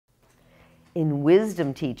In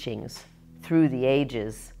wisdom teachings through the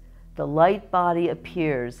ages, the light body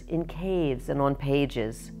appears in caves and on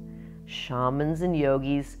pages. Shamans and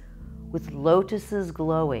yogis with lotuses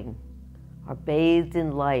glowing are bathed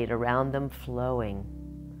in light around them flowing.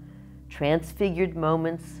 Transfigured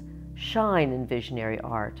moments shine in visionary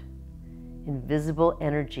art, invisible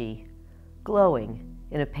energy glowing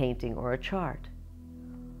in a painting or a chart.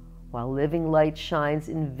 While living light shines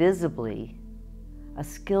invisibly, a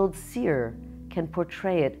skilled seer can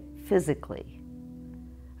portray it physically.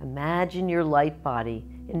 Imagine your light body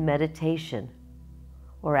in meditation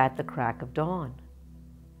or at the crack of dawn.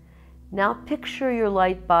 Now picture your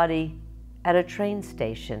light body at a train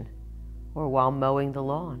station or while mowing the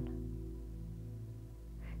lawn.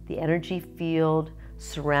 The energy field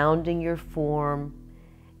surrounding your form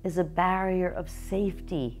is a barrier of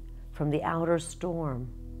safety from the outer storm,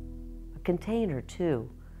 a container too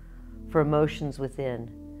for emotions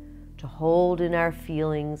within, to hold in our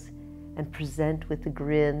feelings and present with a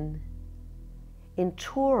grin. In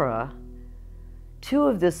Torah, 2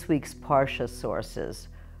 of this week's Parsha sources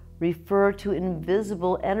refer to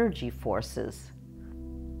invisible energy forces.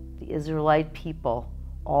 The Israelite people,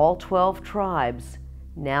 all 12 tribes,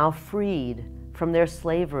 now freed from their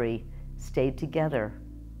slavery, stayed together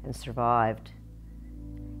and survived.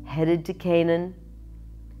 Headed to Canaan,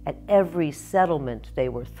 at every settlement they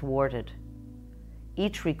were thwarted,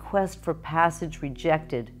 each request for passage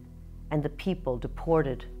rejected, and the people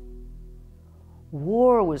deported.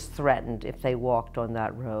 War was threatened if they walked on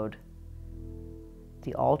that road.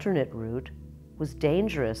 The alternate route was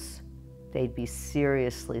dangerous. They'd be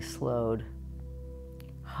seriously slowed.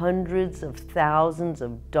 Hundreds of thousands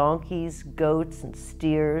of donkeys, goats, and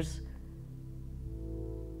steers.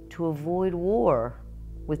 To avoid war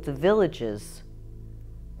with the villages,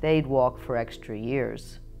 they'd walk for extra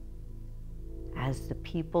years. As the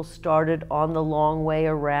people started on the long way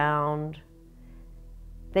around,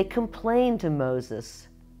 they complained to Moses.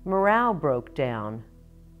 Morale broke down.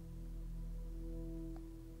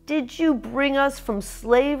 Did you bring us from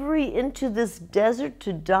slavery into this desert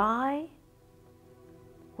to die?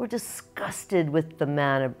 We're disgusted with the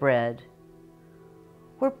manna bread.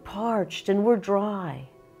 We're parched and we're dry.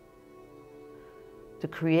 The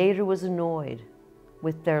Creator was annoyed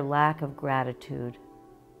with their lack of gratitude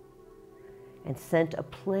and sent a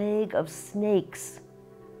plague of snakes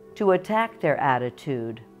to attack their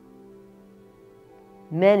attitude.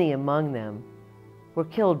 Many among them were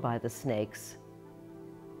killed by the snakes.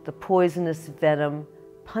 The poisonous venom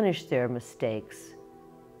punished their mistakes,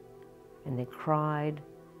 and they cried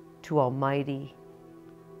to Almighty,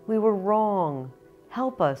 "We were wrong.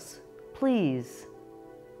 Help us, please.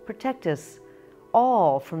 Protect us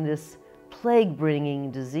all from this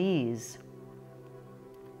plague-bringing disease."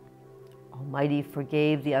 Almighty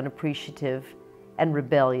forgave the unappreciative and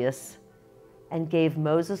rebellious and gave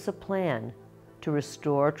Moses a plan to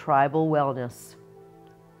restore tribal wellness.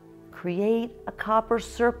 Create a copper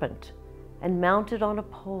serpent and mount it on a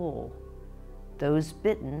pole. Those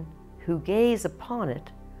bitten who gaze upon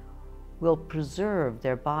it will preserve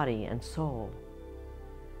their body and soul.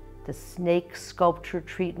 The snake sculpture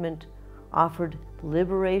treatment offered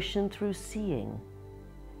liberation through seeing.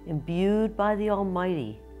 Imbued by the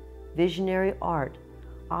Almighty, visionary art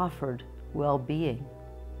offered well-being.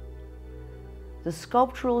 The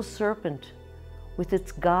sculptural serpent, with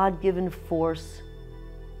its God-given force,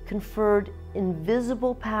 conferred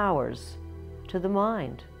invisible powers to the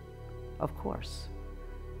mind, of course.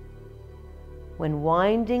 When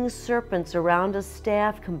winding serpents around a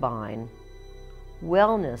staff combine,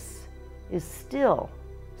 wellness is still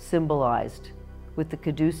symbolized with the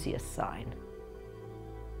caduceus sign.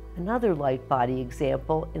 Another light body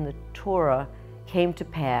example in the Torah came to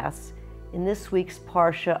pass in this week's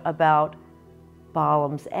Parsha about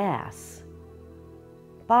Balaam's ass.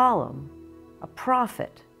 Balaam, a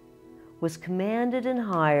prophet, was commanded and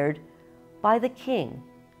hired by the king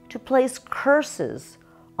to place curses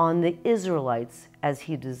on the Israelites as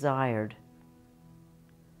he desired.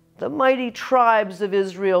 The mighty tribes of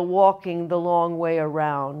Israel walking the long way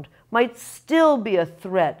around might still be a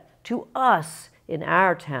threat to us in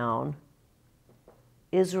our town.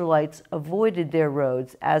 Israelites avoided their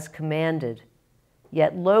roads as commanded,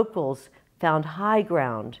 yet locals found high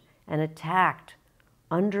ground and attacked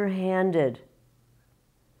underhanded.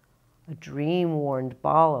 A dream warned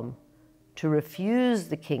Balaam to refuse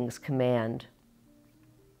the king's command.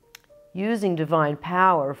 Using divine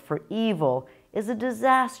power for evil is a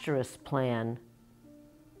disastrous plan.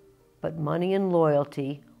 But money and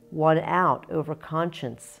loyalty won out over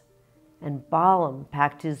conscience, and Balaam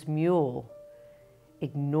packed his mule,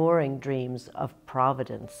 ignoring dreams of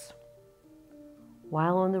providence.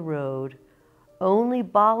 While on the road, only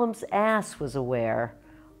Balaam's ass was aware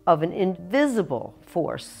of an invisible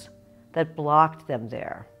force that blocked them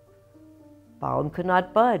there. Balaam could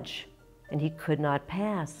not budge, and he could not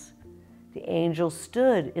pass. The angel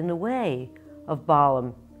stood in the way of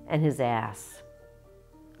Balaam and his ass.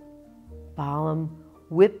 Balaam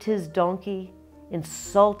whipped his donkey,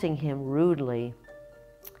 insulting him rudely,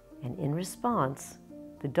 and in response,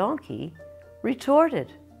 the donkey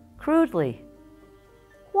retorted crudely,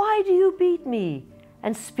 "Why do you beat me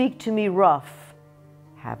and speak to me rough?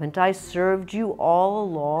 Haven't I served you all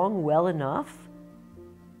along well enough?"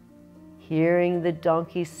 Hearing the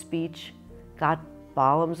donkey's speech got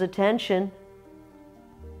Balaam's attention.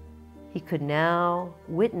 He could now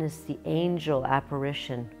witness the angel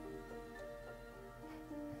apparition.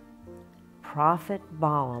 Prophet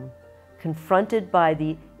Balaam, confronted by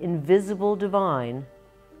the invisible divine,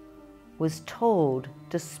 was told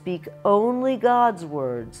to speak only God's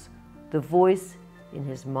words, the voice in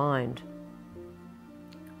his mind.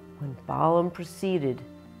 When Balaam proceeded,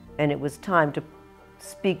 and it was time to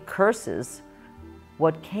speak curses,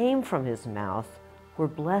 what came from his mouth were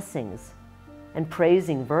blessings and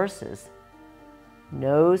praising verses.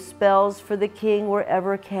 No spells for the king were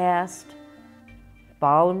ever cast.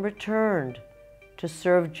 Balaam returned to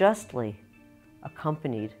serve justly,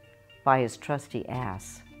 accompanied by his trusty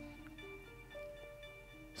ass.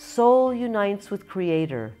 Soul unites with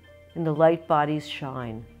Creator in the light body's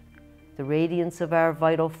shine. The radiance of our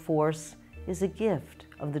vital force is a gift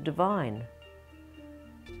of the divine.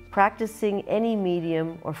 Practicing any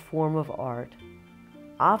medium or form of art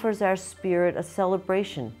offers our spirit a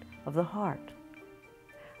celebration of the heart.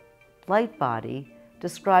 Light body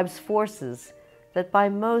describes forces that by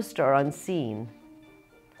most are unseen.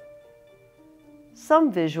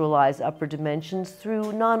 Some visualize upper dimensions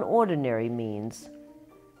through non-ordinary means.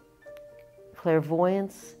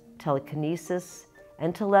 Clairvoyance, telekinesis,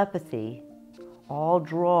 and telepathy all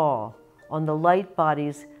draw on the light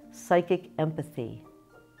body's psychic empathy.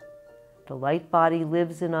 The light body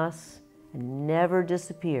lives in us and never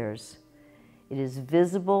disappears. It is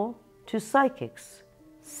visible to psychics,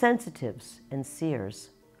 sensitives, and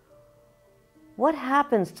seers. What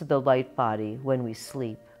happens to the light body when we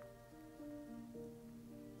sleep?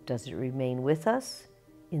 Does it remain with us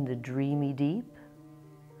in the dreamy deep?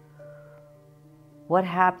 What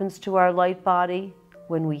happens to our light body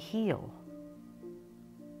when we heal?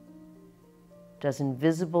 Does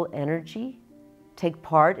invisible energy take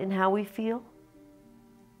part in how we feel?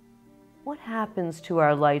 What happens to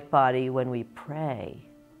our light body when we pray?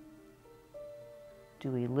 Do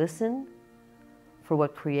we listen for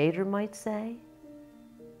what Creator might say?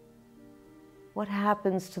 What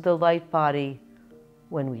happens to the light body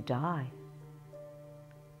when we die?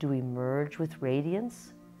 Do we merge with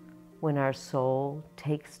radiance when our soul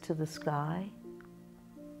takes to the sky?